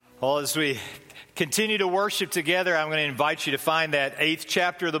Well, as we continue to worship together, I'm going to invite you to find that 8th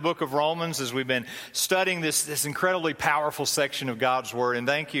chapter of the book of Romans as we've been studying this incredibly powerful section of God's Word. And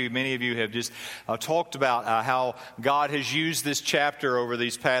thank you. Many of you have just talked about how God has used this chapter over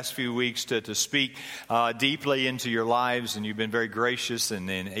these past few weeks to speak deeply into your lives. And you've been very gracious in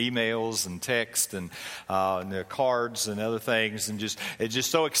emails and text and cards and other things. And it's just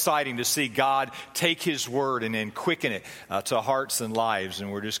so exciting to see God take His Word and then quicken it to hearts and lives.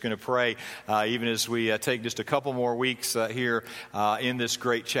 And we're just going to pray even as we take just a couple more weeks here in this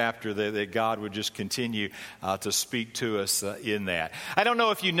great chapter that God would just continue to speak to us in that. I don't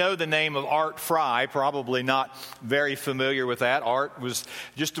know if you know the name of Art Fry, probably not very familiar with that. Art was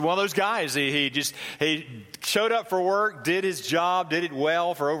just one of those guys. He showed up for work, did his job, did it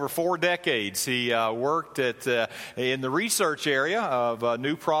well for over 4 decades. He worked in the research area of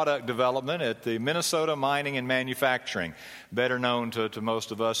new product development at the Minnesota Mining and Manufacturing, better known to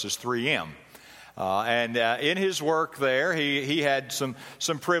most of us as 3M. And in his work there, he had some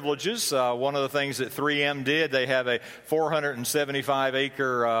privileges. One of the things that 3M did, they have a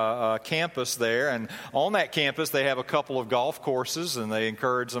 475-acre campus there. And on that campus, they have a couple of golf courses, and they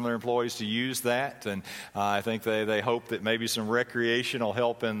encourage some of their employees to use that. And I think they hope that maybe some recreation will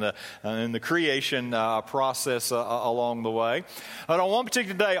help in the creation process along the way. But on one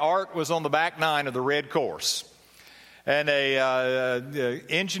particular day, Art was on the back nine of the red course. And a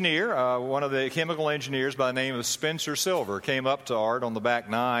engineer, one of the chemical engineers by the name of Spencer Silver, came up to Art on the back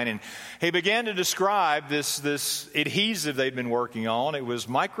nine, and he began to describe this adhesive they'd been working on. It was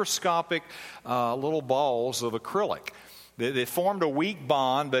microscopic little balls of acrylic. They formed a weak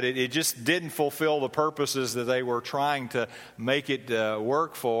bond, but it just didn't fulfill the purposes that they were trying to make it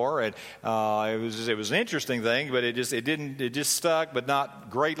work for. And it was an interesting thing, but it just stuck, but not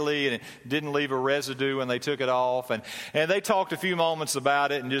greatly, and it didn't leave a residue when they took it off. And they talked a few moments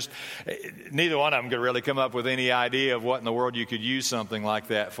about it, and just neither one of them could really come up with any idea of what in the world you could use something like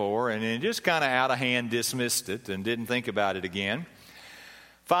that for. And it just kind of out of hand dismissed it and didn't think about it again.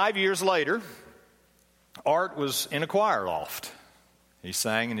 5 years later, Art was in a choir loft. He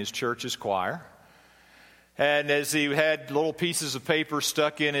sang in his church's choir. And as he had little pieces of paper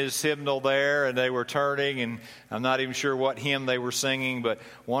stuck in his hymnal there, and they were turning, and I'm not even sure what hymn they were singing, but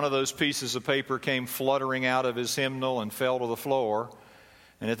one of those pieces of paper came fluttering out of his hymnal and fell to the floor.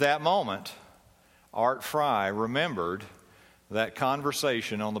 And at that moment, Art Fry remembered that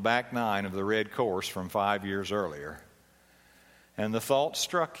conversation on the back nine of the red course from 5 years earlier. And the thought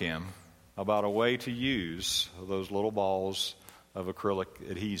struck him about a way to use those little balls of acrylic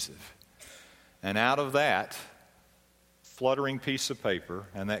adhesive. And out of that fluttering piece of paper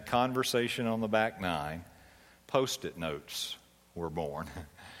and that conversation on the back nine, Post-it notes were born.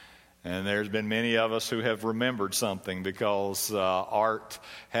 And there's been many of us who have remembered something because Art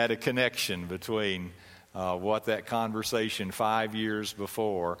had a connection between what that conversation 5 years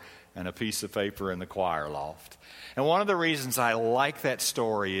before and a piece of paper in the choir loft. And one of the reasons I like that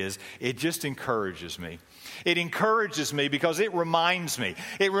story is it just encourages me. It encourages me because it reminds me.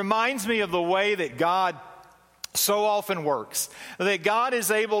 It reminds me of the way that God so often works. That God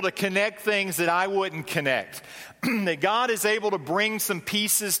is able to connect things that I wouldn't connect. That God is able to bring some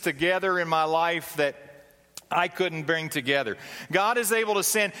pieces together in my life that I couldn't bring together. God is able to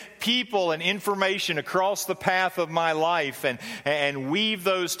send people and information across the path of my life and weave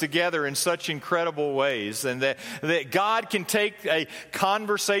those together in such incredible ways. And that God can take a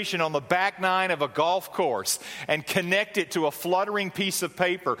conversation on the back nine of a golf course and connect it to a fluttering piece of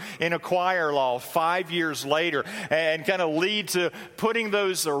paper in a choir loft 5 years later and kind of lead to putting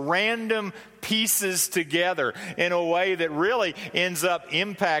those random pieces together in a way that really ends up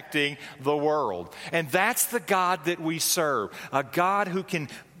impacting the world. And that's the God that we serve, a God who can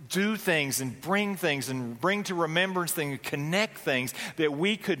do things and bring to remembrance things, connect things that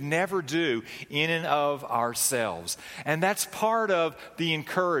we could never do in and of ourselves. And that's part of the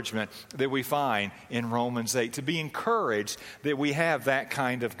encouragement that we find in Romans 8, to be encouraged that we have that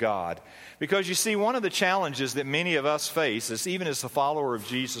kind of God. Because you see, one of the challenges that many of us face, even as a follower of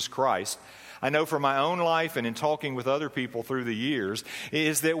Jesus Christ, I know from my own life and in talking with other people through the years,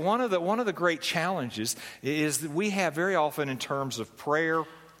 is that one of the great challenges is that we have very often in terms of prayer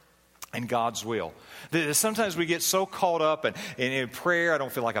and God's will. Sometimes we get so caught up in prayer, I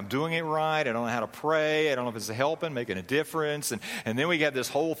don't feel like I'm doing it right, I don't know how to pray, I don't know if it's helping, making a difference, and then we get this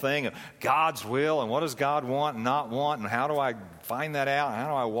whole thing of God's will, and what does God want and not want, and how do I find that out, and how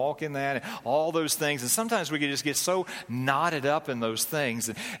do I walk in that, and all those things. And sometimes we can just get so knotted up in those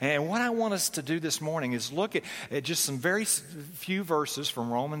things. And what I want us to do this morning is look at just some very few verses from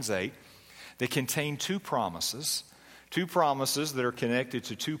Romans 8 that contain two promises Two promises that are connected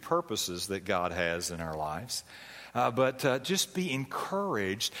to two purposes that God has in our lives. But just be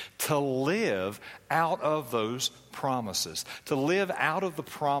encouraged to live out of those promises, to live out of the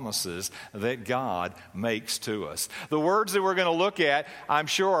promises that God makes to us. The words that we're going to look at, I'm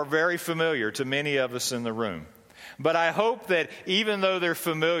sure, are very familiar to many of us in the room. But I hope that even though they're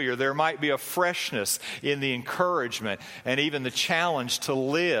familiar, there might be a freshness in the encouragement and even the challenge to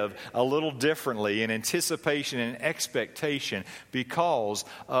live a little differently in anticipation and expectation because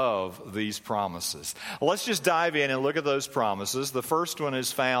of these promises. Let's just dive in and look at those promises. The first one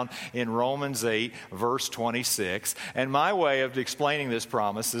is found in Romans 8, verse 26. And my way of explaining this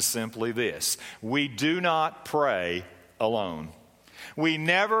promise is simply this: we do not pray alone. We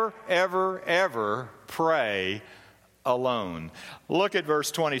never, ever, ever pray alone. Look at verse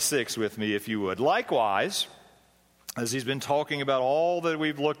 26 with me, if you would. Likewise, as he's been talking about all that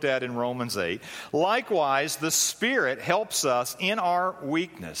we've looked at in Romans 8, likewise, the Spirit helps us in our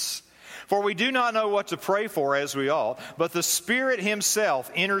weakness. For we do not know what to pray for as we ought, but the Spirit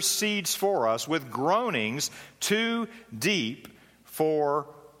Himself intercedes for us with groanings too deep for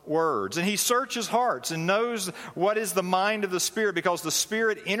words. And He searches hearts and knows what is the mind of the Spirit, because the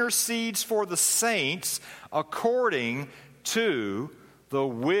Spirit intercedes for the saints according to the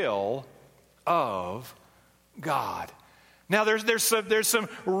will of God. Now, there's some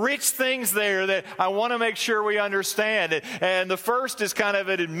rich things there that I want to make sure we understand. And the first is kind of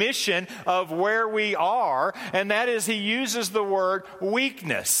an admission of where we are, and that is He uses the word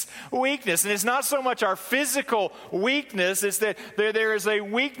weakness. Weakness. And it's not so much our physical weakness, it's that there is a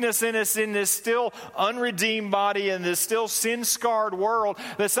weakness in us in this still unredeemed body, in this still sin-scarred world,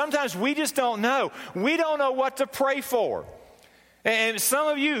 that sometimes we just don't know. We don't know what to pray for. And some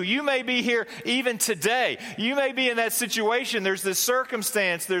of you may be here even today. You may be in that situation. There's this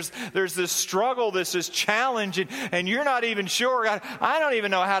circumstance. There's this struggle. There's this challenge. And you're not even sure. I don't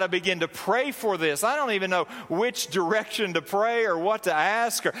even know how to begin to pray for this. I don't even know which direction to pray or what to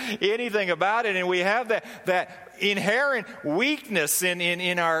ask or anything about it. And we have that inherent weakness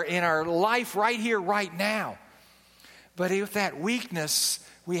in our life right here, right now. But with that weakness,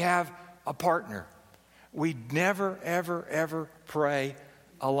 we have a partner. We never, ever, ever pray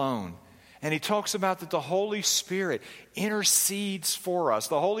alone. And he talks about that the Holy Spirit intercedes for us.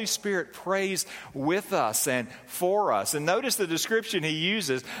 The Holy Spirit prays with us and for us. And notice the description he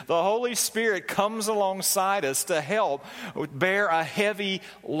uses. The Holy Spirit comes alongside us to help bear a heavy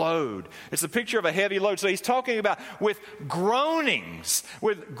load. It's a picture of a heavy load. So he's talking about with groanings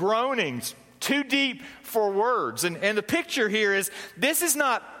too deep for words. And the picture here is this is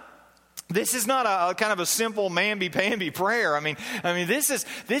not a kind of a simple mamby-pamby prayer. I mean, this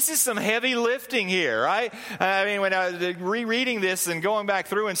is some heavy lifting here, right? I mean, when I was rereading this and going back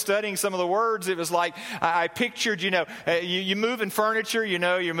through and studying some of the words, it was like I pictured, you moving furniture,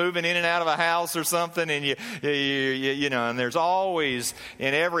 you're moving in and out of a house or something, and and there's always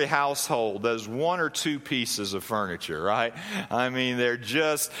in every household those one or two pieces of furniture, right? I mean, they're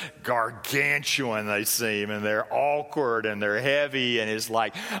just gargantuan, they seem, and they're awkward and they're heavy, and it's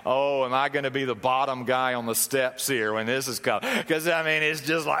like, oh, am I going to be the bottom guy on the steps here when this is coming? Because, it's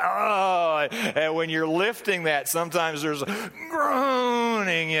just like, oh. And when you're lifting that, sometimes there's a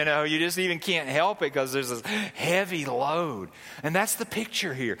groaning, you just even can't help it because there's this heavy load. And that's the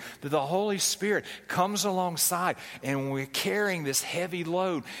picture here, that the Holy Spirit comes alongside, and when we're carrying this heavy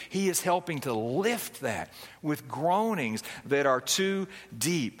load, He is helping to lift that with groanings that are too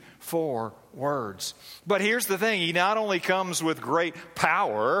deep for words. But here's the thing. He not only comes with great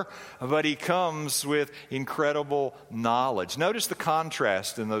power, but He comes with incredible knowledge. Notice the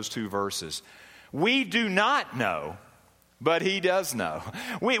contrast in those two verses. We do not know, but He does know.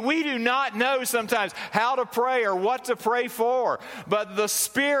 We do not know sometimes how to pray or what to pray for, but the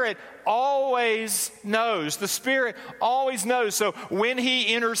Spirit always knows. The Spirit always knows. So when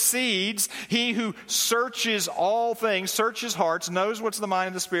He intercedes, He who searches all things, searches hearts, knows what's the mind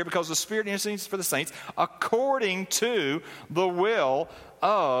of the Spirit, because the Spirit intercedes for the saints according to the will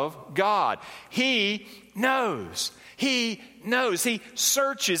of God. He knows. He knows. He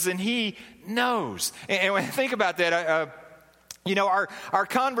searches and He knows. And when I think about that, our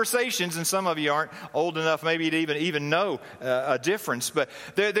conversations, and some of you aren't old enough maybe to even know a difference, but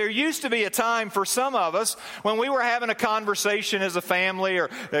there used to be a time for some of us when we were having a conversation as a family or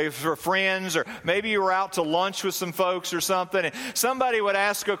for friends, or maybe you were out to lunch with some folks or something, and somebody would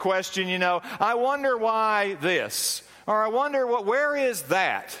ask a question, I wonder why this. Or I wonder where is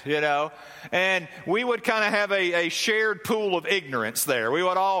that, And we would kind of have a shared pool of ignorance there. We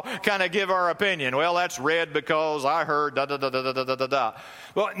would all kind of give our opinion. Well, that's red because I heard da-da-da-da-da-da-da-da.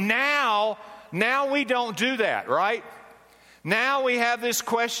 Well, now we don't do that, right? Now we have this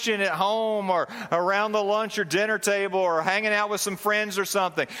question at home or around the lunch or dinner table or hanging out with some friends or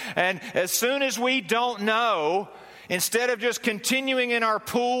something. And as soon as we don't know, instead of just continuing in our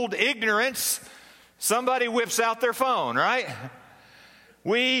pooled ignorance, somebody whips out their phone, right?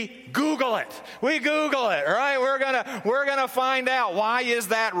 We Google it. We Google it, right? We're gonna find out, why is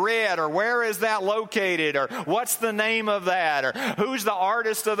that red, or where is that located, or what's the name of that, or who's the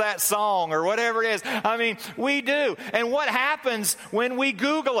artist of that song, or whatever it is. I mean, we do. And what happens when we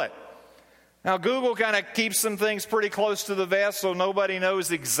Google it? Now, Google kind of keeps some things pretty close to the vest, so nobody knows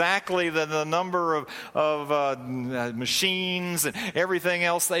exactly the number of machines and everything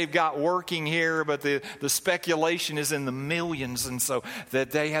else they've got working here, but the speculation is in the millions, and so that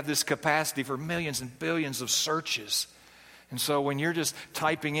they have this capacity for millions and billions of searches. And so when you're just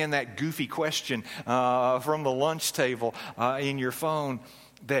typing in that goofy question from the lunch table in your phone,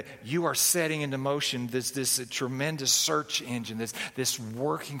 that you are setting into motion this tremendous search engine, this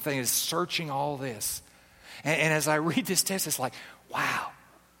working thing is searching all this. And as I read this text, it's like, wow,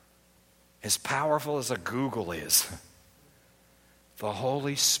 as powerful as a Google is, the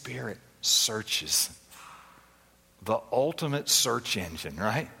Holy Spirit searches. The ultimate search engine,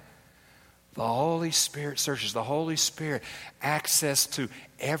 right? The Holy Spirit searches. The Holy Spirit, access to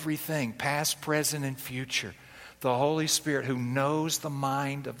everything, past, present, and future. The Holy Spirit, who knows the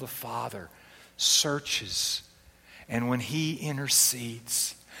mind of the Father, searches. And when He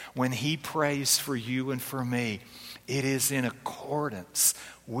intercedes, when He prays for you and for me, it is in accordance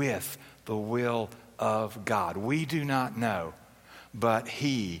with the will of God. We do not know, but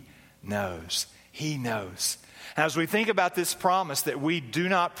He knows. He knows. As we think about this promise that we do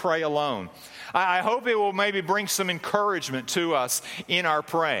not pray alone, I hope it will maybe bring some encouragement to us in our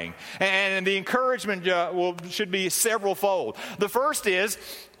praying. And the encouragement should be several-fold. The first is,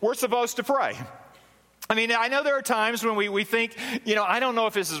 we're supposed to pray. I mean, I know there are times when we think, I don't know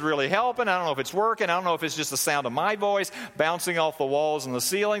if this is really helping. I don't know if it's working. I don't know if it's just the sound of my voice bouncing off the walls and the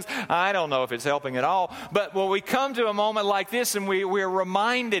ceilings. I don't know if it's helping at all. But when we come to a moment like this and we're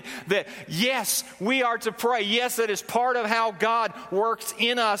reminded that, yes, we are to pray. Yes, that is part of how God works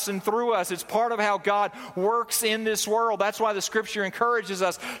in us and through us. It's part of how God works in this world. That's why the Scripture encourages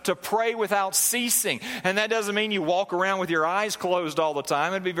us to pray without ceasing. And that doesn't mean you walk around with your eyes closed all the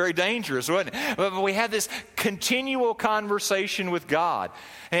time. It'd be very dangerous, wouldn't it? But we have this continual conversation with God.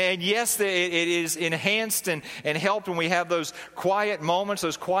 And yes, it is enhanced and helped when we have those quiet moments,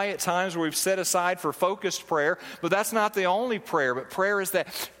 those quiet times where we've set aside for focused prayer. But that's not the only prayer. But prayer is that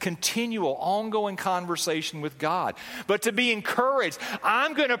continual, ongoing conversation with God. But to be encouraged,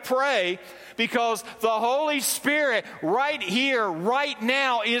 I'm going to pray because the Holy Spirit right here, right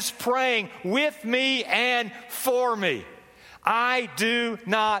now, is praying with me and for me. I do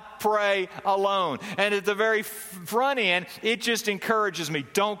not pray alone. And at the very front end, it just encourages me.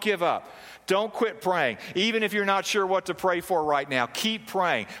 Don't give up. Don't quit praying. Even if you're not sure what to pray for right now, keep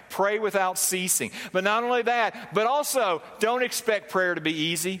praying. Pray without ceasing. But not only that, but also don't expect prayer to be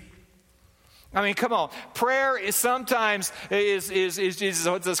easy. I mean, come on. Prayer is sometimes is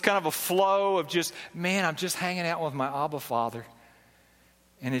kind of a flow of just, man, I'm just hanging out with my Abba Father.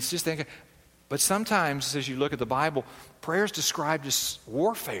 And it's just thinking. But sometimes, as you look at the Bible, prayer is described as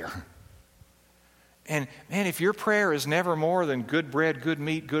warfare. And man, if your prayer is never more than good bread, good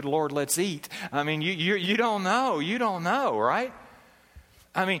meat, good Lord, let's eat. I mean, you don't know. You don't know, right?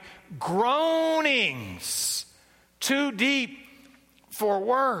 I mean, groanings too deep for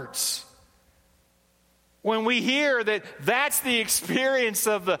words. When we hear that that's the experience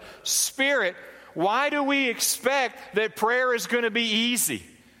of the Spirit, why do we expect that prayer is going to be easy?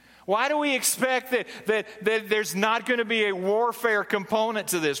 Why do we expect that there's not going to be a warfare component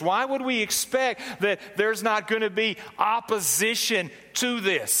to this? Why would we expect that there's not going to be opposition to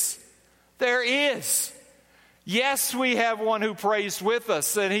this? There is. Yes, we have one who prays with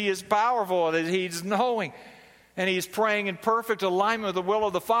us, and He is powerful, and He's knowing, and He's praying in perfect alignment with the will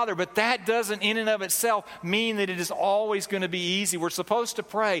of the Father. But that doesn't in and of itself mean that it is always going to be easy. We're supposed to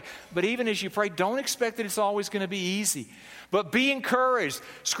pray, but even as you pray, don't expect that it's always going to be easy. But be encouraged.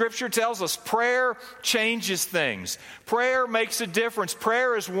 Scripture tells us prayer changes things. Prayer makes a difference.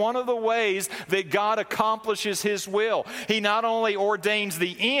 Prayer is one of the ways that God accomplishes His will. He not only ordains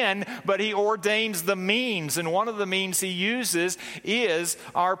the end, but He ordains the means. And one of the means He uses is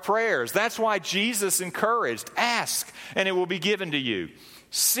our prayers. That's why Jesus encouraged, ask, and it will be given to you.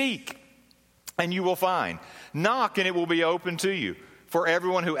 Seek, and you will find. Knock, and it will be open to you. For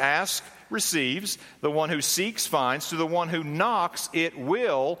everyone who asks receives, the one who seeks finds, to the one who knocks it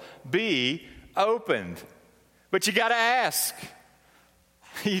will be opened. But you got to ask.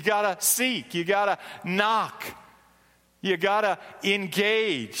 You got to seek. You got to knock. You got to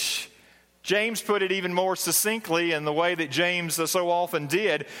engage. James put it even more succinctly in the way that James so often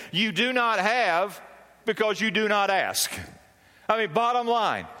did. You do not have because you do not ask. I mean, bottom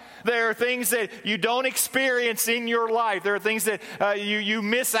line. There are things that you don't experience in your life. There are things that you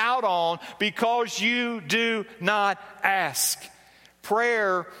miss out on because you do not ask.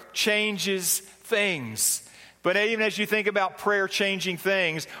 Prayer changes things. But even as you think about prayer changing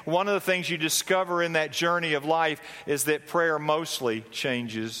things, one of the things you discover in that journey of life is that prayer mostly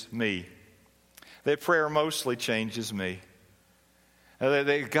changes me. That prayer mostly changes me.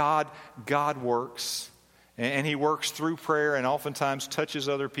 That God works. And He works through prayer and oftentimes touches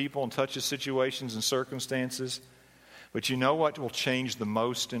other people and touches situations and circumstances. But you know what will change the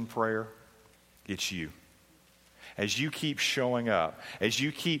most in prayer? It's you. As you keep showing up, as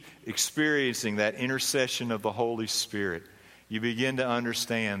you keep experiencing that intercession of the Holy Spirit, you begin to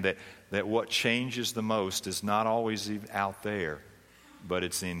understand that what changes the most is not always out there, but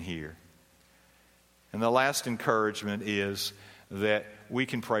it's in here. And the last encouragement is that we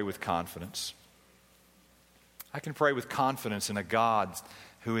can pray with confidence. I can pray with confidence in a God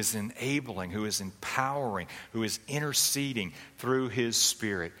who is enabling, who is empowering, who is interceding through His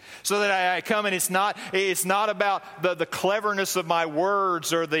Spirit. So that I come and it's not about the cleverness of my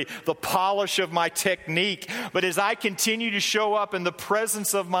words or the polish of my technique, but as I continue to show up in the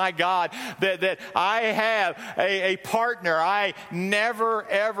presence of my God, that I have a partner. I never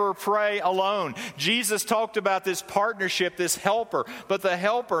ever pray alone. Jesus talked about this partnership, this helper, but the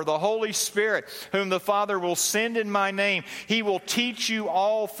helper, the Holy Spirit, whom the Father will send in my name, He will teach you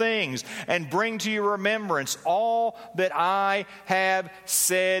all things and bring to your remembrance all that I have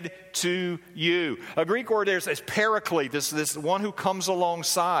said to you. A Greek word there is paraclete, this one who comes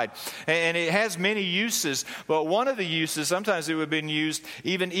alongside. And it has many uses, but one of the uses, sometimes it would have been used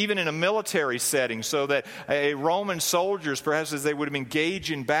even in a military setting, so that a Roman soldiers, perhaps as they would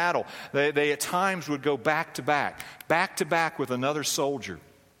engage in battle, they at times would go back to back with another soldier.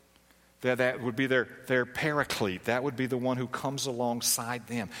 That would be their paraclete. That would be the one who comes alongside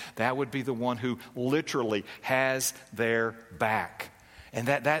them. That would be the one who literally has their back. And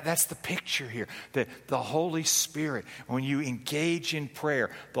that's the picture here. That the Holy Spirit, when you engage in prayer,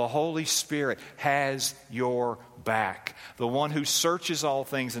 the Holy Spirit has your back. The one who searches all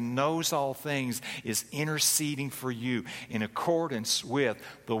things and knows all things is interceding for you in accordance with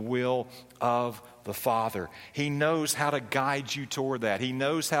the will of the Father. He knows how to guide you toward that. He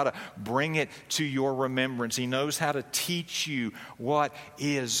knows how to bring it to your remembrance. He knows how to teach you what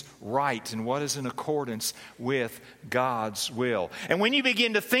is right and what is in accordance with God's will. And when you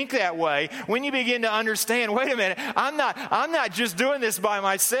begin to think that way, when you begin to understand, wait a minute, I'm not just doing this by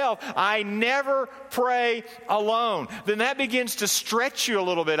myself. I never pray alone. Then that begins to stretch you a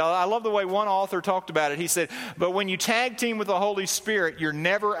little bit. I love the way one author talked about it. He said, but when you tag team with the Holy Spirit, you're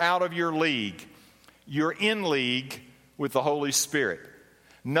never out of your league. You're in league with the Holy Spirit.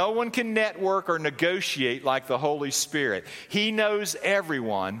 No one can network or negotiate like the Holy Spirit. He knows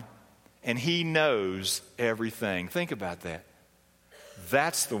everyone, and He knows everything. Think about that.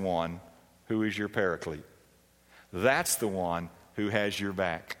 That's the one who is your paraclete. That's the one who has your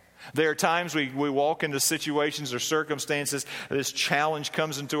back. There are times we walk into situations or circumstances, this challenge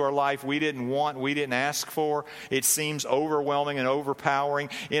comes into our life we didn't want, we didn't ask for. It seems overwhelming and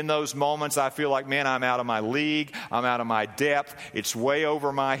overpowering. In those moments, I feel like, man, I'm out of my league. I'm out of my depth. It's way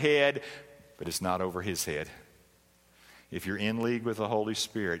over my head, but it's not over His head. If you're in league with the Holy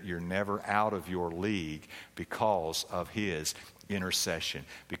Spirit, you're never out of your league because of His intercession,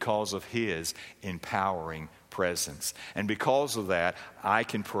 because of His empowering presence. And because of that, I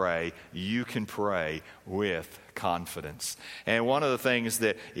can pray, you can pray with confidence. And one of the things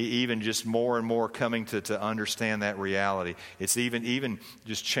that even just more and more coming to understand that reality, it's even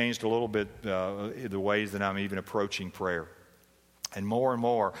just changed a little bit the ways that I'm even approaching prayer. And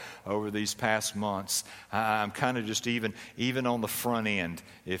more over these past months, I'm kind of just even on the front end,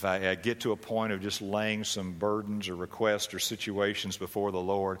 if I get to a point of just laying some burdens or requests or situations before the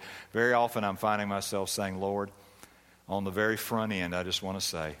Lord, very often I'm finding myself saying, Lord, on the very front end, I just want to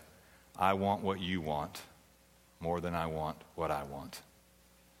say, I want what you want more than I want what I want.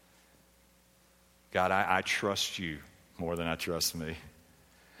 God, I trust you more than I trust me.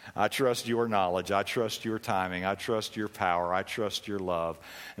 I trust your knowledge. I trust your timing. I trust your power. I trust your love.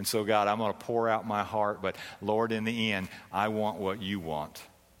 And so, God, I'm going to pour out my heart. But, Lord, in the end, I want what you want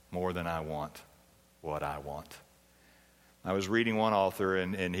more than I want what I want. I was reading one author,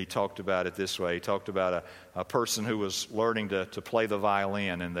 and he talked about it this way. He talked about a person who was learning to play the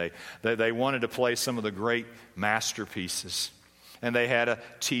violin, and they wanted to play some of the great masterpieces. And they had a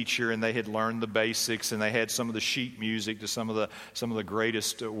teacher, and they had learned the basics, and they had some of the sheet music to some of the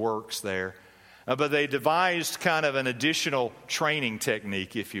greatest works there. But they devised kind of an additional training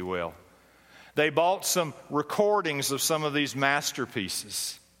technique, if you will. They bought some recordings of some of these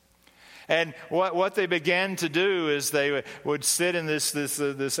masterpieces. And what they began to do is they would sit in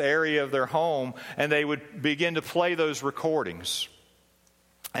this area of their home, and they would begin to play those recordings.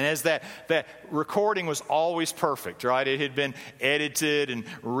 And as that recording was always perfect, right? It had been edited and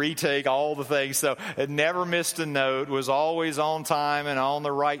retake all the things, so it never missed a note, was always on time and on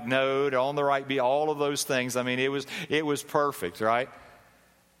the right note, on the right beat, all of those things. I mean, it was perfect, right?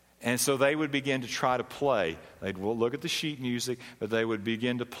 And so they would begin to try to play. They'd look at the sheet music, but they would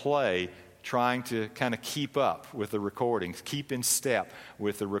begin to play, trying to kind of keep up with the recordings, keep in step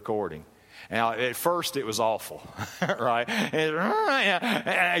with the recording. Now, at first, it was awful, right?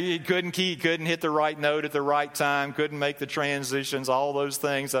 You couldn't hit the right note at the right time, couldn't make the transitions, all those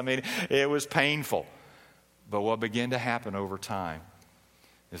things. I mean, it was painful. But what began to happen over time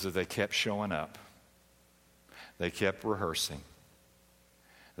is that they kept showing up. They kept rehearsing.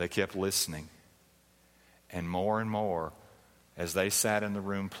 They kept listening. And more, as they sat in the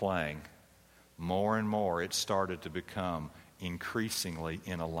room playing, more and more it started to become increasingly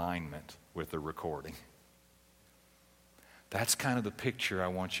in alignment with the recording. That's kind of the picture I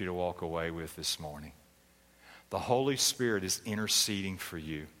want you to walk away with this morning. The Holy Spirit is interceding for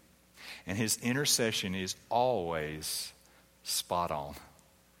you, and His intercession is always spot on.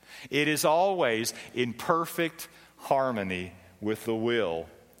 It is always in perfect harmony with the will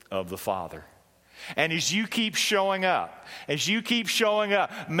of the Father. And as you keep showing up,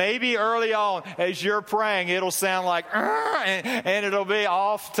 maybe early on as you're praying, it'll sound like, and it'll be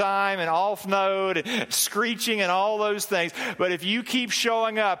off time and off note and screeching and all those things. But if you keep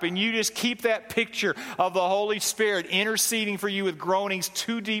showing up and you just keep that picture of the Holy Spirit interceding for you with groanings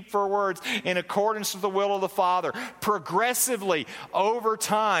too deep for words in accordance with the will of the Father, progressively over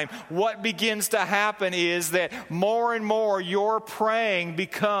time, what begins to happen is that more and more your praying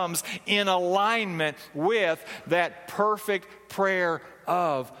becomes in alignment with that perfect prayer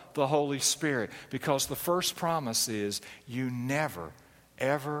of the Holy Spirit. Because the first promise is you never,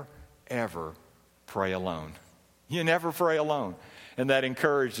 ever, ever pray alone. You never pray alone. And that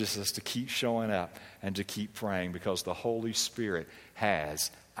encourages us to keep showing up and to keep praying because the Holy Spirit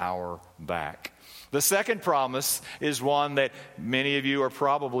has our back. The second promise is one that many of you are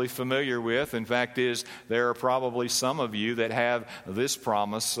probably familiar with. In fact, there are probably some of you that have this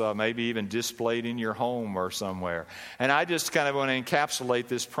promise, maybe even displayed in your home or somewhere. And I just kind of want to encapsulate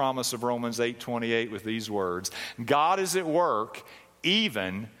this promise of Romans 8:28 with these words. God is at work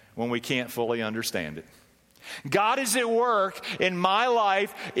even when we can't fully understand it. God is at work in my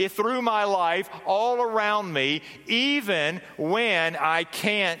life, through my life, all around me, even when I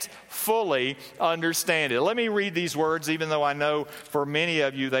can't fully understand it. Let me read these words, even though I know for many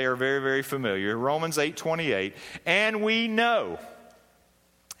of you they are very, very familiar. Romans 8:28, and we know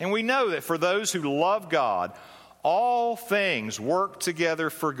that for those who love God, all things work together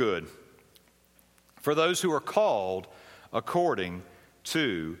for good, for those who are called according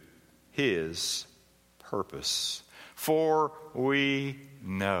to His purpose. For we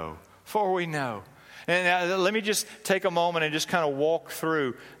know. And let me just take a moment and just kind of walk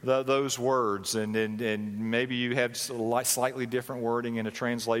through those words. And maybe you have slightly different wording in a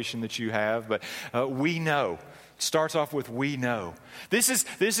translation that you have, but we know. Starts off with we know. This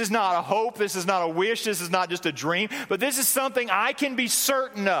is not a hope. This is not a wish. This is not just a dream. But this is something I can be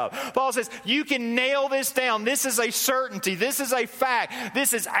certain of. Paul says, you can nail this down. This is a certainty. This is a fact.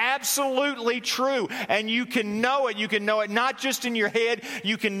 This is absolutely true. And you can know it. You can know it not just in your head.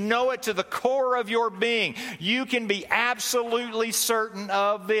 You can know it to the core of your being. You can be absolutely certain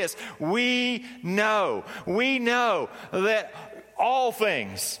of this. We know. We know that all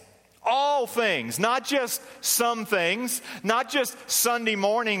things, not just some things, not just Sunday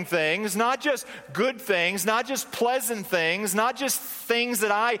morning things, not just good things, not just pleasant things, not just things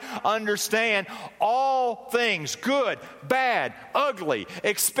that I understand, all things, good, bad, ugly,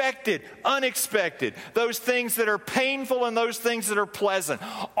 expected, unexpected, those things that are painful and those things that are pleasant,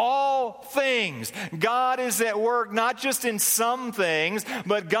 all things. God is at work not just in some things,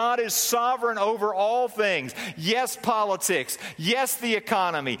 but God is sovereign over all things. Yes, politics. Yes, the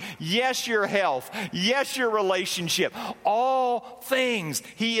economy. Yes, your health. Yes, your relationship. All things.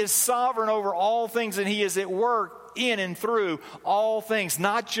 He is sovereign over all things, and He is at work in and through all things,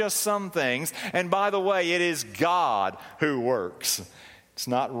 not just some things. And by the way, it is God who works. It's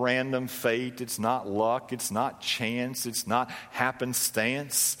not random fate. It's not luck. It's not chance. It's not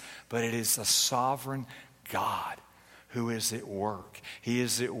happenstance. But it is a sovereign God who is at work. He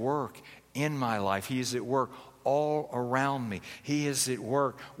is at work in my life. He is at work all around me. He is at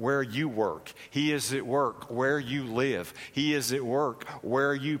work where you work. He is at work where you live. He is at work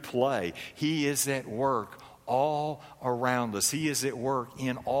where you play. He is at work all around us. He is at work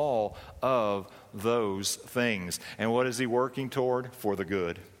in all of those things. And what is He working toward? For the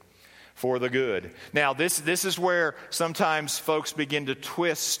good. For the good. Now, this is where sometimes folks begin to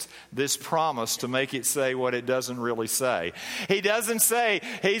twist this promise to make it say what it doesn't really say. He doesn't say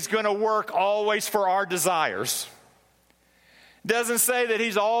He's going to work always for our desires. Doesn't say that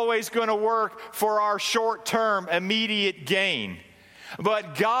He's always going to work for our short-term, immediate gain.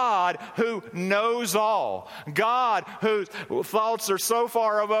 But God, who knows all, God, whose thoughts are so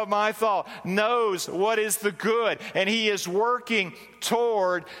far above my thought, knows what is the good, and He is working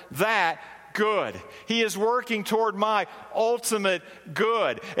toward that good. He is working toward my ultimate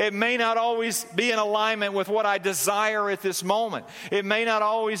good. It may not always be in alignment with what I desire at this moment. It may not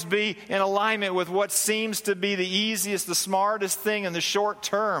always be in alignment with what seems to be the easiest, the smartest thing in the short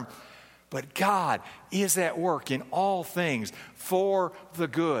term. But God is at work in all things for the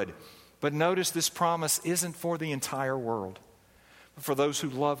good. But notice this promise isn't for the entire world, but for those who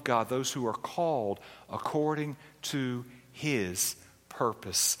love God, those who are called according to His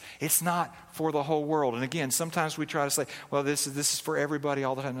purpose. It's not for the whole world. And again, sometimes we try to say, well, this is for everybody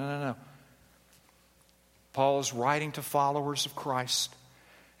all the time. No. Paul is writing to followers of Christ.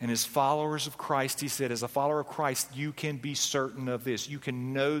 And as followers of Christ, he said, as a follower of Christ, you can be certain of this. You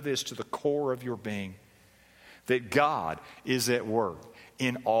can know this to the core of your being, that God is at work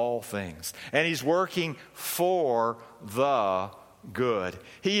in all things. And He's working for the good.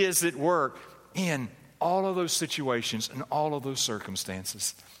 He is at work in all of those situations and all of those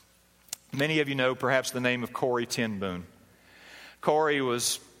circumstances. Many of you know perhaps the name of Corrie ten Boom. Corrie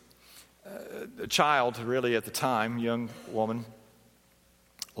was a child, really, at the time, young woman,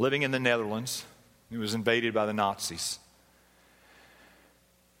 living in the Netherlands. It was invaded by the Nazis.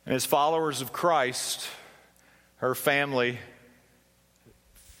 And as followers of Christ, her family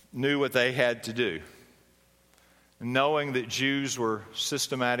knew what they had to do. Knowing that Jews were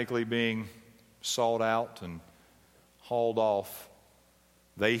systematically being sought out and hauled off,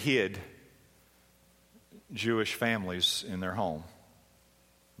 they hid Jewish families in their home.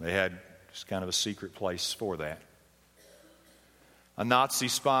 They had just kind of a secret place for that. A Nazi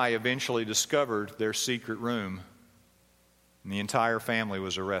spy eventually discovered their secret room, and the entire family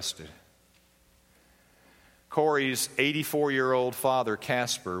was arrested. Corrie's 84-year-old father,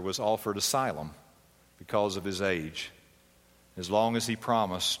 Casper, was offered asylum because of his age, as long as he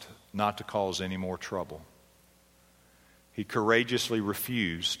promised not to cause any more trouble. He courageously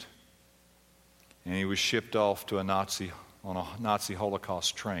refused, and he was shipped off to on a Nazi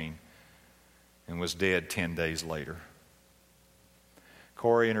Holocaust train and was dead 10 days later.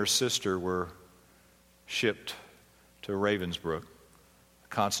 Corrie and her sister were shipped to Ravensbrück, a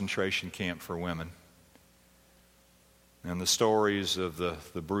concentration camp for women. And the stories of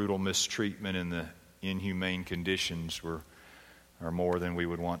the brutal mistreatment and the inhumane conditions are more than we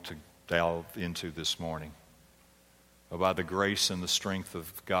would want to delve into this morning. But by the grace and the strength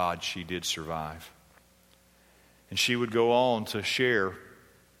of God, she did survive. And she would go on to share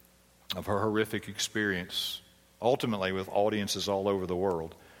of her horrific experience, ultimately with audiences all over the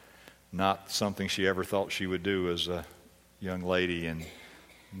world. Not something she ever thought she would do as a young lady in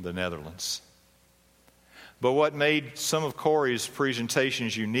the Netherlands. But what made some of Corrie's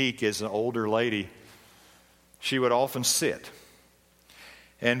presentations unique as an older lady, she would often sit.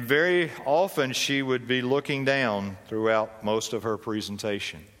 And very often she would be looking down throughout most of her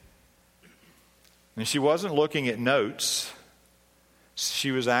presentation. And she wasn't looking at notes.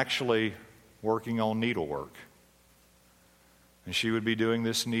 She was actually working on needlework. And she would be doing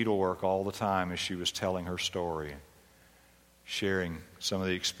this needlework all the time as she was telling her story, sharing some of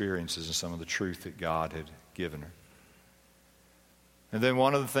the experiences and some of the truth that God had given her. And then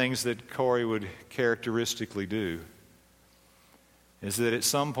one of the things that Corrie would characteristically do is that at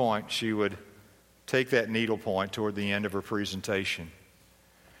some point she would take that needle point toward the end of her presentation,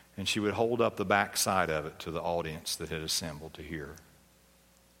 and she would hold up the back side of it to the audience that had assembled to hear her.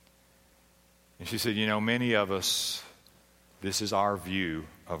 And she said, many of us, this is our view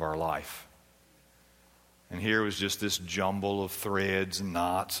of our life. And here was just this jumble of threads and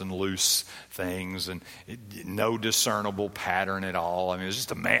knots and loose things and no discernible pattern at all. I mean, it was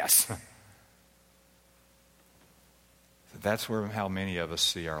just a mess. That's how many of us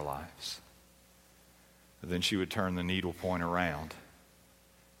see our lives. But then she would turn the needle point around,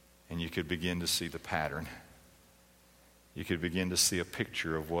 and you could begin to see the pattern. You could begin to see a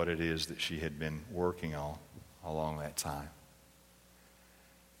picture of what it is that she had been working on. along that time.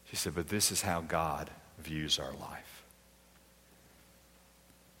 She said, but this is how God views our life.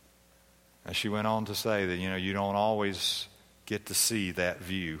 And she went on to say that, you don't always get to see that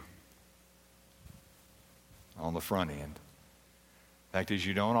view on the front end. The fact is,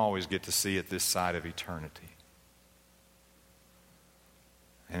 you don't always get to see it this side of eternity.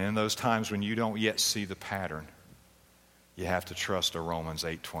 And in those times when you don't yet see the pattern, you have to trust a Romans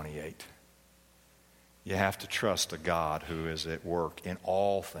 8:28. You have to trust a God who is at work in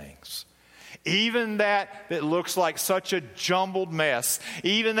all things. Even that looks like such a jumbled mess,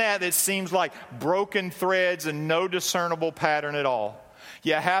 even that seems like broken threads and no discernible pattern at all.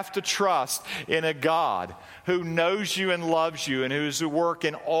 You have to trust in a God who knows you and loves you and who is at work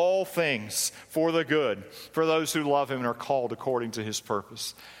in all things for the good, for those who love Him and are called according to His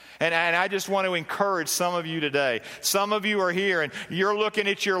purpose. And I just want to encourage some of you today. Some of you are here and you're looking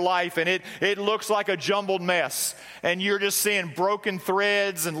at your life and it looks like a jumbled mess. And you're just seeing broken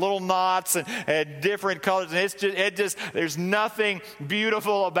threads and little knots and different colors. And there's nothing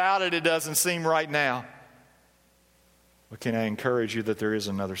beautiful about it, it doesn't seem right now. But can I encourage you that there is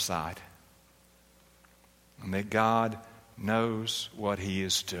another side? And that God knows what He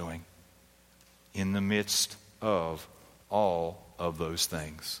is doing in the midst of all of those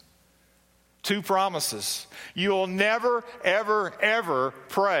things. 2 promises. You'll never, ever, ever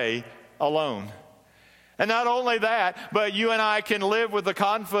pray alone. And not only that, but you and I can live with the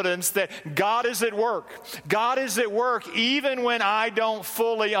confidence that God is at work. God is at work even when I don't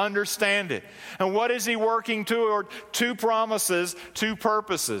fully understand it. And what is He working toward? 2 promises, 2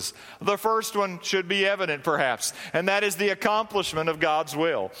 purposes. The first one should be evident perhaps, and that is the accomplishment of God's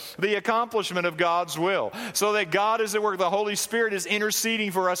will. The accomplishment of God's will. So that God is at work. The Holy Spirit is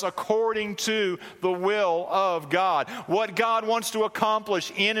interceding for us according to the will of God. What God wants to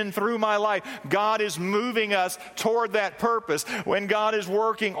accomplish in and through my life, God is moving us toward that purpose. When God is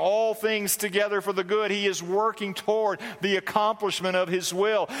working all things together for the good, He is working toward the accomplishment of His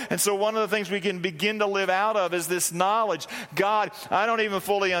will. And so one of the things we can begin to live out of is this knowledge. God, I don't even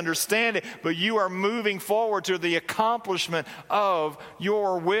fully understand it, but You are moving forward to the accomplishment of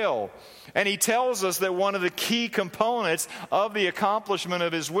Your will. And He tells us that one of the key components of the accomplishment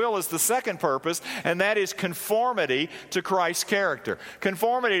of His will is the second purpose, and that is conformity to Christ's character.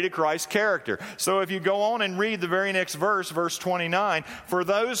 Conformity to Christ's character. So if you go on and read the very next verse, verse 29, for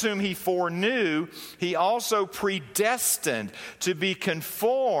those whom He foreknew, He also predestined to be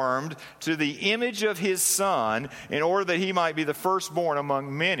conformed to the image of His Son, in order that He might be the firstborn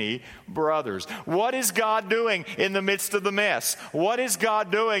among many brothers. What is God doing in the midst of the mess? What is God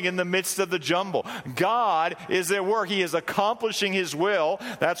doing in the midst of the jumble? God is at work. He is accomplishing His will.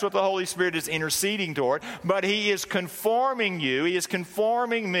 That's what the Holy Spirit is interceding toward. But He is conforming you. He is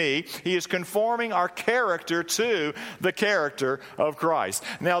conforming me. He is conforming our character to the character of Christ.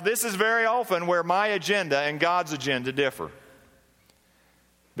 Now, this is very often where my agenda and God's agenda differ.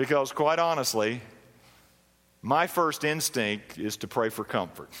 Because quite honestly, my first instinct is to pray for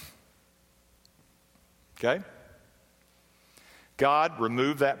comfort. Okay? God,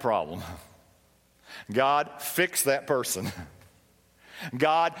 remove that problem. God, fix that person.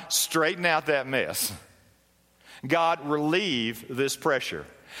 God, straighten out that mess. God, relieve this pressure.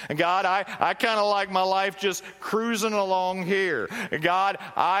 And God, I kind of like my life just cruising along here. God,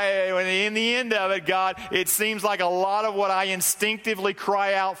 in the end of it, God, it seems like a lot of what I instinctively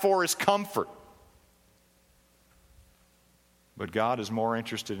cry out for is comfort. But God is more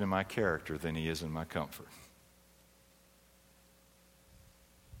interested in my character than He is in my comfort.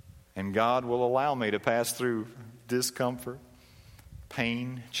 And God will allow me to pass through discomfort,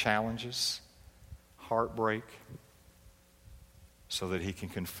 pain, challenges, heartbreak, so that He can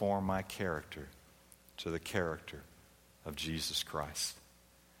conform my character to the character of Jesus Christ.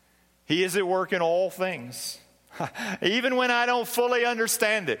 He is at work in all things, even when I don't fully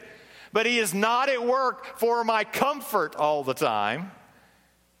understand it. But He is not at work for my comfort all the time,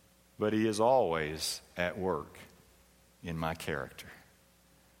 but He is always at work in my character,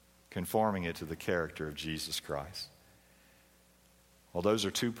 conforming it to the character of Jesus Christ. Well, those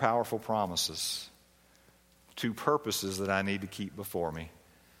are 2 powerful promises, 2 purposes that I need to keep before me.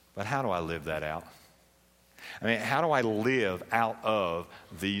 But how do I live that out? I mean, how do I live out of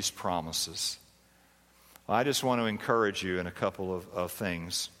these promises? Well, I just want to encourage you in a couple of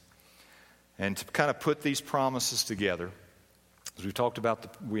things. And to kind of put these promises together, as we talked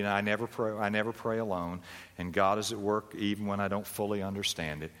about, I never pray alone, and God is at work even when I don't fully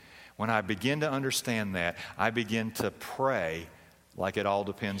understand it. When I begin to understand that, I begin to pray like it all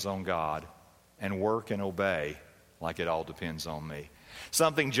depends on God, and work and obey like it all depends on me.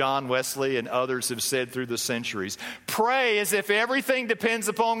 Something John Wesley and others have said through the centuries. Pray as if everything depends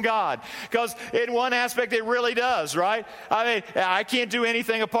upon God. Because in one aspect it really does, right? I mean, I can't do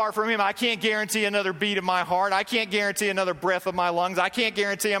anything apart from Him. I can't guarantee another beat of my heart. I can't guarantee another breath of my lungs. I can't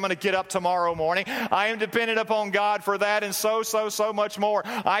guarantee I'm going to get up tomorrow morning. I am dependent upon God for that and so much more.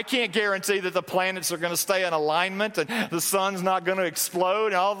 I can't guarantee that the planets are going to stay in alignment and the sun's not going to explode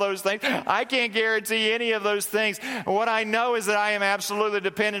and all those things. I can't guarantee any of those things. What I know is that I am absolutely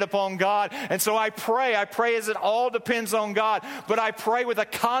dependent upon God. And so I pray as it all depends on God. But I pray with a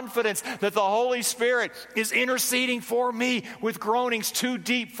confidence that the Holy Spirit is interceding for me with groanings too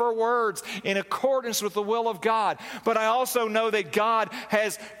deep for words in accordance with the will of God. But I also know that God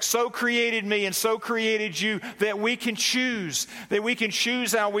has so created me and so created you that we can choose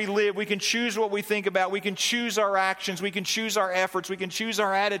how we live. We can choose what we think about. We can choose our actions. We can choose our efforts. We can choose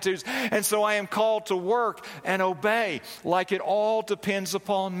our attitudes. And so I am called to work and obey like it all depends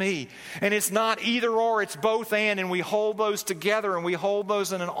upon me. And it's not either or, it's both and we hold those together and we hold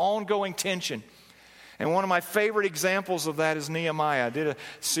those in an ongoing tension. And one of my favorite examples of that is Nehemiah. I did a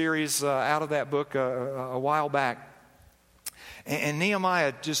series out of that book a while back. And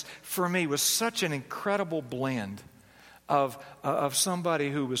Nehemiah just, for me, was such an incredible blend of somebody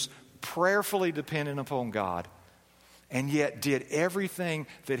who was prayerfully dependent upon God and yet did everything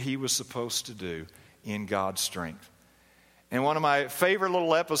that he was supposed to do in God's strength. And one of my favorite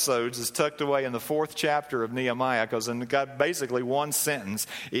little episodes is tucked away in the 4th chapter of Nehemiah, because in basically one sentence,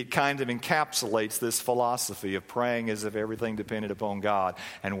 it kind of encapsulates this philosophy of praying as if everything depended upon God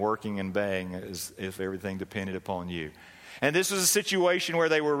and working and obeying as if everything depended upon you. And this was a situation where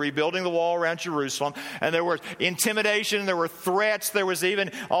they were rebuilding the wall around Jerusalem, and there was intimidation, there were threats, there was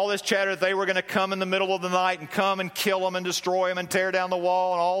even all this chatter that they were going to come in the middle of the night and come and kill them and destroy them and tear down the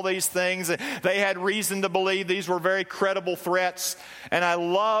wall and all these things. And they had reason to believe these were very credible threats. And I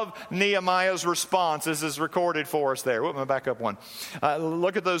love Nehemiah's response. This is recorded for us there. Let me back up one.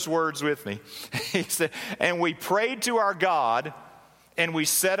 Look at those words with me. He said, "And we prayed to our God, and we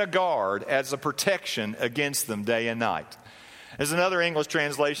set a guard as a protection against them day and night." There's another English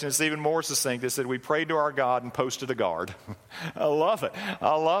translation that's even more succinct. It said, "We prayed to our God and posted a guard." I love it.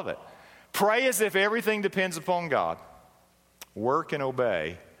 I love it. Pray as if everything depends upon God. Work and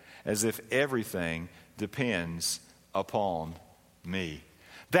obey as if everything depends upon me.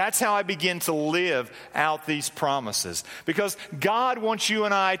 That's how I begin to live out these promises. Because God wants you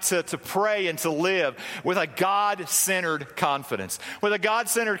and I to pray and to live with a God-centered confidence. With a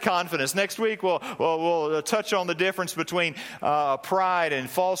God-centered confidence. Next week we'll touch on the difference between pride and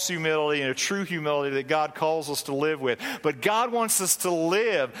false humility and a true humility that God calls us to live with. But God wants us to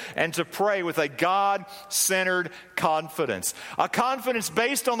live and to pray with a God-centered confidence. A confidence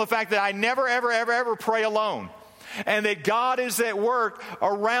based on the fact that I never, ever pray alone. And that God is at work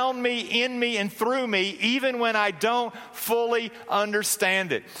around me, in me, and through me, even when I don't fully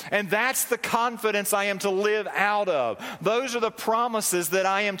understand it. And that's the confidence I am to live out of. Those are the promises that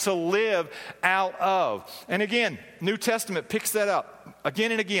I am to live out of. And again, New Testament picks that up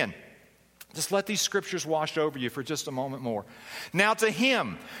again and again. Just let these scriptures wash over you for just a moment more. "Now to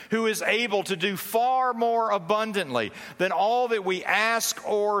Him who is able to do far more abundantly than all that we ask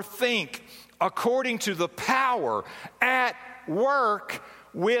or think, according to the power at work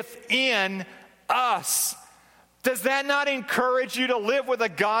within us." Does that not encourage you to live with a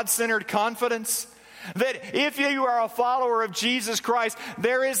God-centered confidence? That if you are a follower of Jesus Christ,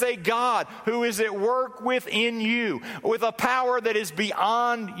 there is a God who is at work within you with a power that is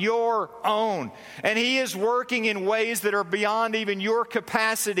beyond your own. And He is working in ways that are beyond even your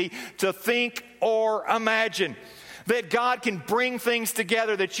capacity to think or imagine. That God can bring things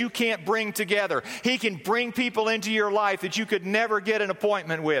together that you can't bring together. He can bring people into your life that you could never get an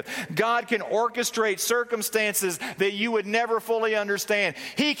appointment with. God can orchestrate circumstances that you would never fully understand.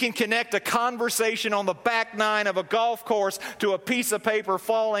 He can connect a conversation on the back nine of a golf course to a piece of paper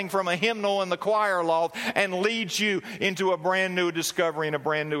falling from a hymnal in the choir loft and lead you into a brand new discovery and a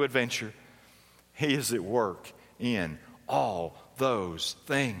brand new adventure. He is at work in all those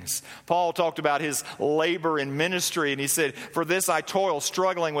things. Paul talked about his labor in ministry, and he said, "For this I toil,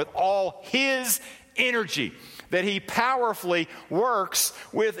 struggling with all His energy, that He powerfully works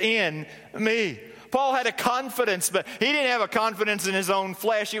within me." Paul had a confidence, but he didn't have a confidence in his own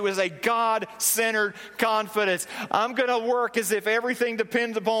flesh. It was a God-centered confidence. I'm going to work as if everything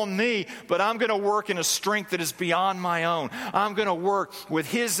depends upon me, but I'm going to work in a strength that is beyond my own. I'm going to work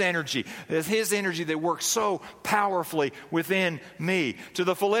with His energy that works so powerfully within me. To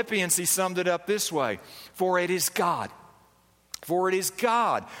the Philippians, he summed it up this way: For it is God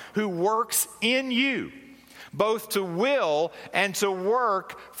who works in you both to will and to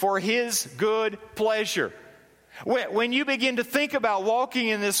work for His good pleasure. When you begin to think about walking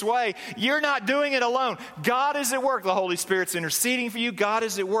in this way, you're not doing it alone. God is at work. The Holy Spirit's interceding for you. God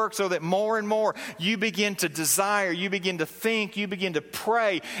is at work so that more and more you begin to desire, you begin to think, you begin to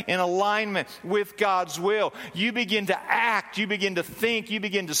pray in alignment with God's will. You begin to act, you begin to think, you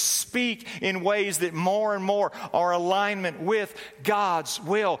begin to speak in ways that more and more are alignment with God's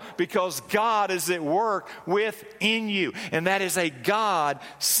will, because God is at work within you. And that is a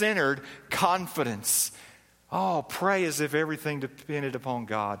God-centered confidence. Oh, pray as if everything depended upon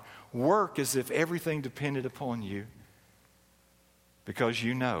God. Work as if everything depended upon you. Because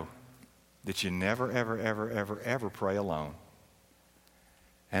you know that you never, ever, ever, ever, ever pray alone.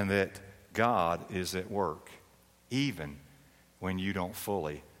 And that God is at work, even when you don't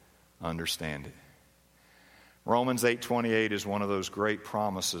fully understand it. Romans 8:28 is one of those great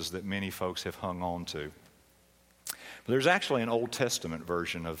promises that many folks have hung on to. But there's actually an Old Testament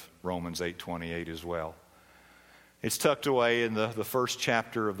version of Romans 8:28 as well. It's tucked away in the first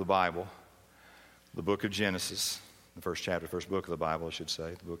chapter of the Bible, the book of Genesis. The first chapter, first book of the Bible, I should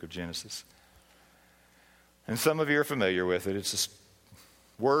say, the book of Genesis. And some of you are familiar with it. It's the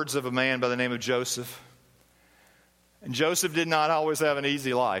words of a man by the name of Joseph. And Joseph did not always have an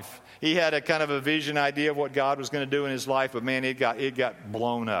easy life. He had a kind of a vision idea of what God was going to do in his life, but man, it got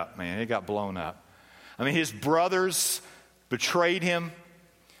blown up, man. It got blown up. I mean, his brothers betrayed him.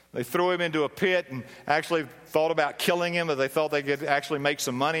 They threw him into a pit and actually thought about killing him, but they thought they could actually make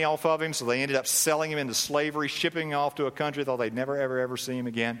some money off of him, so they ended up selling him into slavery, shipping him off to a country, thought they'd never, ever, ever see him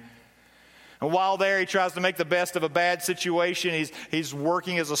again. And while there, he tries to make the best of a bad situation. He's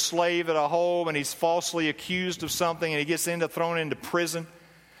working as a slave at a home, and he's falsely accused of something, and he gets thrown into prison.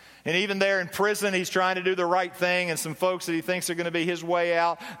 And even there in prison, he's trying to do the right thing, and some folks that he thinks are going to be his way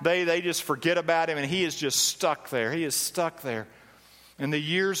out, they just forget about him, and he is just stuck there. He is stuck there. And the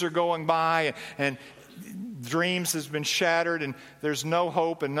years are going by, and dreams has been shattered, and there's no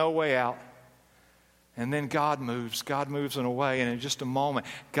hope and no way out. And then God moves in a way, and in just a moment,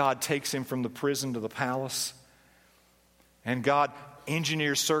 God takes him from the prison to the palace. And God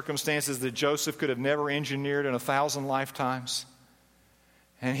engineers circumstances that Joseph could have never engineered in 1,000 lifetimes.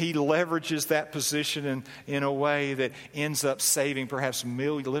 And he leverages that position in a way that ends up saving perhaps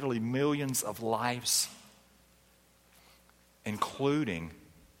literally millions of lives, including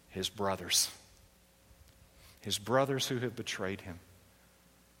his brothers. His brothers who have betrayed him.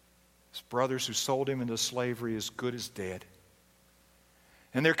 His brothers who sold him into slavery as good as dead.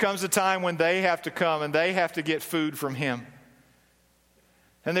 And there comes a time when they have to come and they have to get food from him.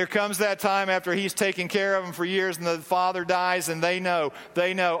 And there comes that time after he's taken care of them for years and the father dies, and they know,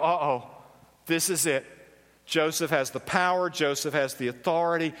 this is it. Joseph has the power. Joseph has the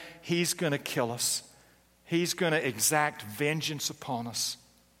authority. He's going to kill us. He's going to exact vengeance upon us.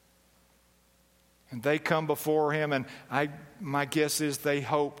 And they come before him, and my guess is they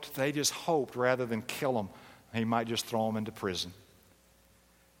just hoped rather than kill him, he might just throw him into prison.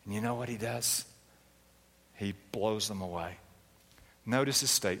 And you know what he does? He blows them away. Notice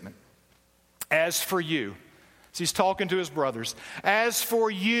his statement. As for you, so he's talking to his brothers. As for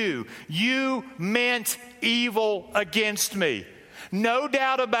you, you meant evil against me. No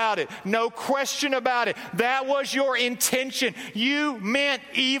doubt about it. No question about it. That was your intention. You meant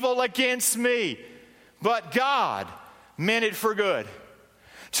evil against me. But God meant it for good.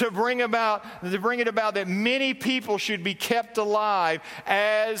 To bring it about that many people should be kept alive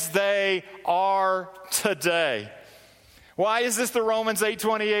as they are today. Why is this the Romans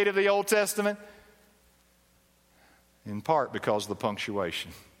 8:28 of the Old Testament? In part because of the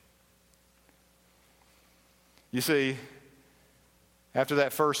punctuation. You see, after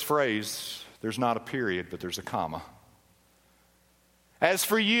that first phrase, there's not a period, but there's a comma. As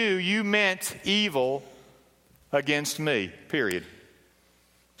for you, you meant evil against me, period.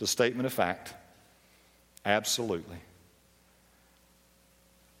 It's a statement of fact. Absolutely.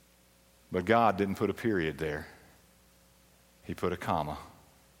 But God didn't put a period there. He put a comma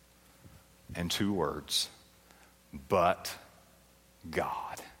and two words. But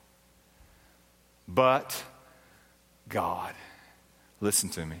God. But God. Listen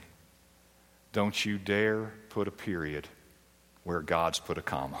to me. Don't you dare put a period where God's put a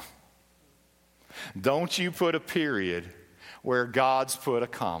comma. Don't you put a period where God's put a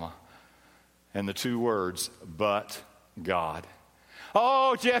comma and the two words, but God.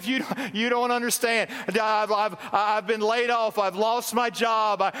 Oh, Jeff, you don't understand. I've been laid off. I've lost my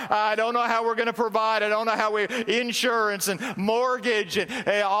job. I don't know how we're going to provide. I don't know how insurance and mortgage and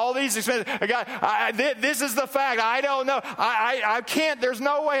all these expenses. This is the fact. I don't know. I can't. There's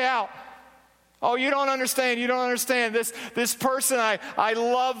no way out. Oh, you don't understand. You don't understand. This person, I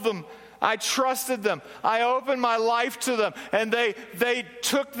love them. I trusted them. I opened my life to them. And they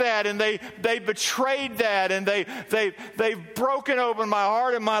took that and they betrayed that. And they've broken open my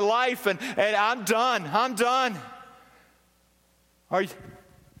heart and my life. And I'm done. I'm done.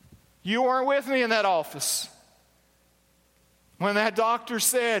 You weren't with me in that office when that doctor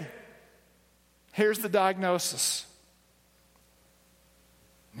said, here's the diagnosis.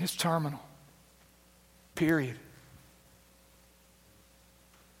 It's terminal. Period.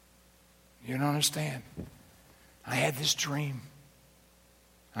 You don't understand. I had this dream.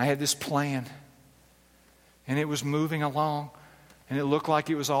 I had this plan. And it was moving along. And it looked like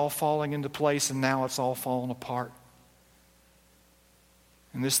it was all falling into place. And now it's all falling apart.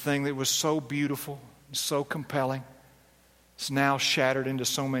 And this thing that was so beautiful, so compelling, it's now shattered into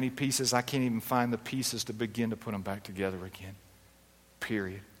so many pieces, I can't even find the pieces to begin to put them back together again.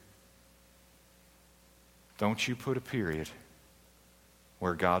 Period. Don't you put a period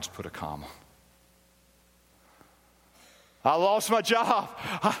where God's put a comma. I lost my job.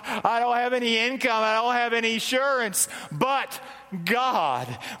 I don't have any income. I don't have any insurance. But God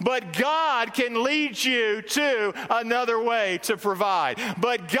can lead you to another way to provide.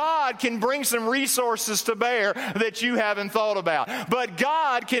 But God can bring some resources to bear that you haven't thought about. But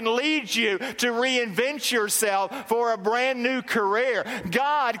God can lead you to reinvent yourself for a brand new career.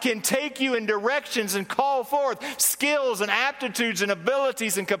 God can take you in directions and call forth skills and aptitudes and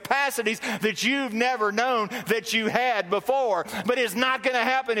abilities and capacities that you've never known that you had before. But it's not going to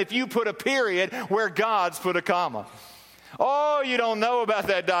happen if you put a period where God's put a comma. Oh, you don't know about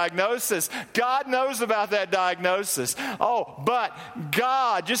that diagnosis. God knows about that diagnosis. Oh, but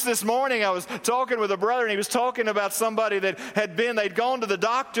God, just this morning I was talking with a brother and he was talking about somebody that they'd gone to the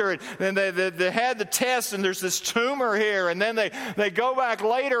doctor and they had the test and there's this tumor here, and then they go back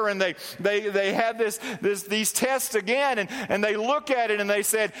later and they have these tests again and they look at it and they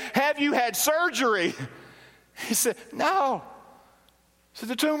said, have you had surgery? He said, no. He said,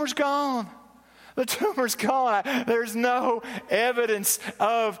 the tumor's gone. The tumor's gone. There's no evidence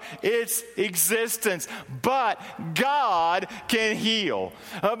of its existence. But God can heal.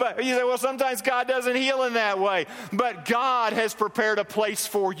 But you say, well, sometimes God doesn't heal in that way. But God has prepared a place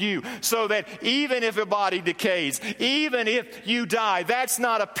for you so that even if a body decays, even if you die, that's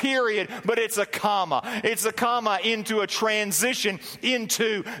not a period, but it's a comma. It's a comma into a transition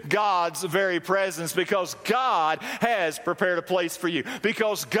into God's very presence, because God has prepared a place for you.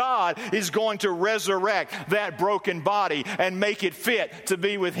 Because God is going to resurrect that broken body and make it fit to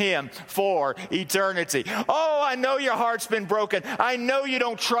be with Him for eternity. Oh, I know your heart's been broken. I know you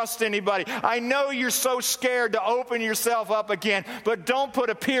don't trust anybody. I know you're so scared to open yourself up again, but don't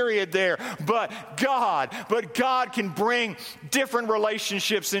put a period there. But God can bring different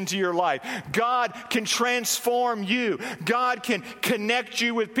relationships into your life. God can transform you. God can connect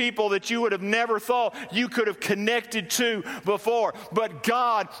you with people that you would have never thought you could have connected to before. But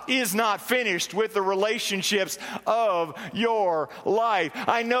God is not finished with the relationships of your life.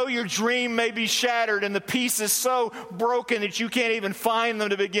 I know your dream may be shattered and the pieces so broken that you can't even find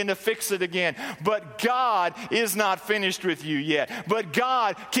them to begin to fix it again. But God is not finished with you yet. But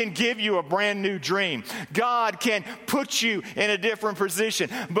God can give you a brand new dream. God can put you in a different position.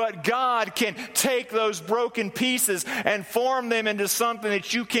 But God can take those broken pieces and form them into something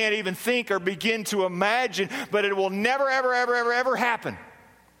that you can't even think or begin to imagine. But it will never, ever, ever, ever, ever happen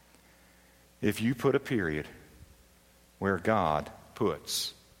if you put a period where God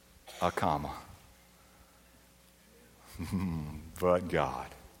puts a comma. But God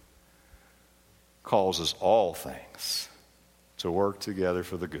causes all things to work together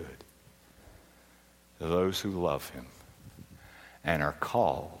for the good to those who love Him and are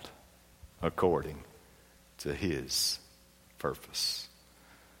called according to His purpose.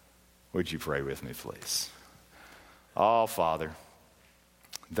 Would you pray with me, please? Oh, Father,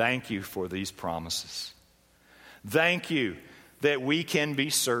 thank you for these promises. Thank you that we can be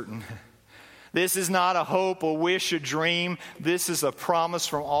certain. This is not a hope, a wish, a dream. This is a promise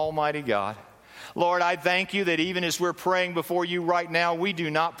from Almighty God. Lord, I thank you that even as we're praying before you right now, we do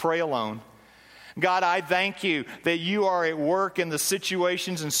not pray alone. God, I thank you that you are at work in the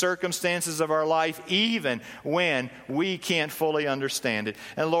situations and circumstances of our life, even when we can't fully understand it.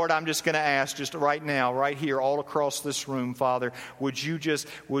 And Lord, I'm just going to ask just right now, right here, all across this room, Father, would you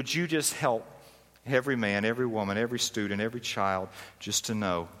just help every man, every woman, every student, every child just to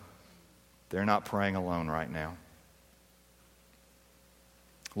know they're not praying alone right now.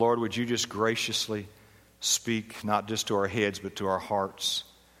 Lord, would you just graciously speak not just to our heads but to our hearts.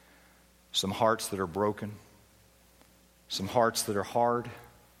 Some hearts that are broken, some hearts that are hard,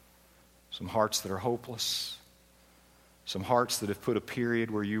 some hearts that are hopeless, some hearts that have put a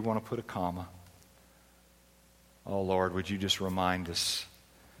period where you want to put a comma. Oh, Lord, would you just remind us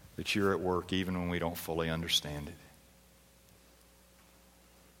that you're at work even when we don't fully understand it.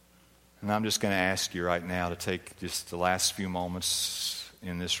 And I'm just going to ask you right now to take just the last few moments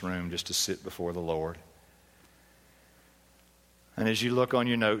in this room just to sit before the Lord. And as you look on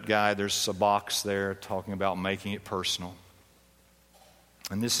your note guide, there's a box there talking about making it personal.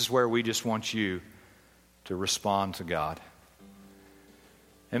 And this is where we just want you to respond to God.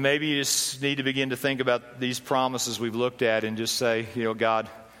 And maybe you just need to begin to think about these promises we've looked at and just say, God,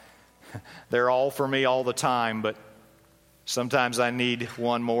 they're all for me all the time, but sometimes I need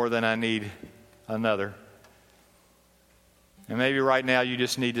one more than I need another. And maybe right now you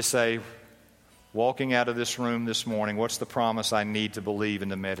just need to say, walking out of this room this morning, what's the promise I need to believe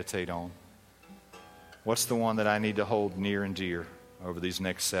and to meditate on? What's the one that I need to hold near and dear over these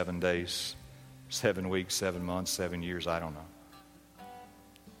next 7 days, 7 weeks, 7 months, 7 years? I don't know.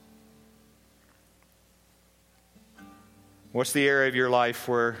 What's the area of your life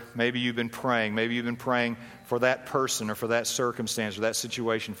where maybe you've been praying? Maybe you've been praying for that person or for that circumstance or that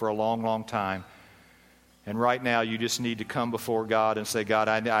situation for a long, long time. And right now you just need to come before God and say, God,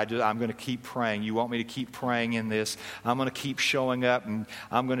 I'm going to keep praying. You want me to keep praying in this? I'm going to keep showing up, and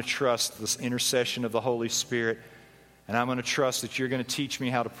I'm going to trust this intercession of the Holy Spirit. And I'm going to trust that you're going to teach me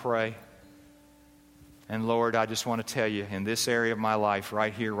how to pray. And Lord, I just want to tell you, in this area of my life,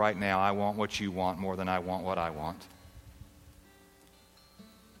 right here, right now, I want what you want more than I want what I want.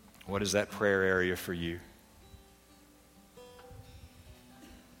 What is that prayer area for you?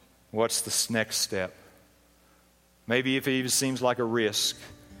 What's the next step? Maybe if it even seems like a risk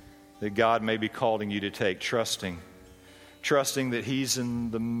that God may be calling you to take, trusting that He's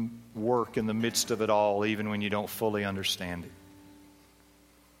in the work in the midst of it all, even when you don't fully understand it.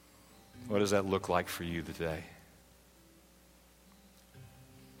 What does that look like for you today?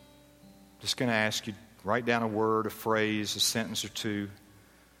 Just going to ask you, write down a word, a phrase, a sentence or two,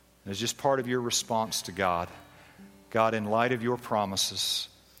 as just part of your response to God. God, in light of your promises,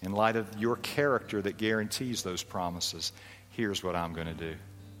 in light of your character that guarantees those promises, here's what I'm going to do.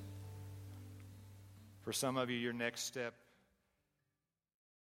 For some of you, your next step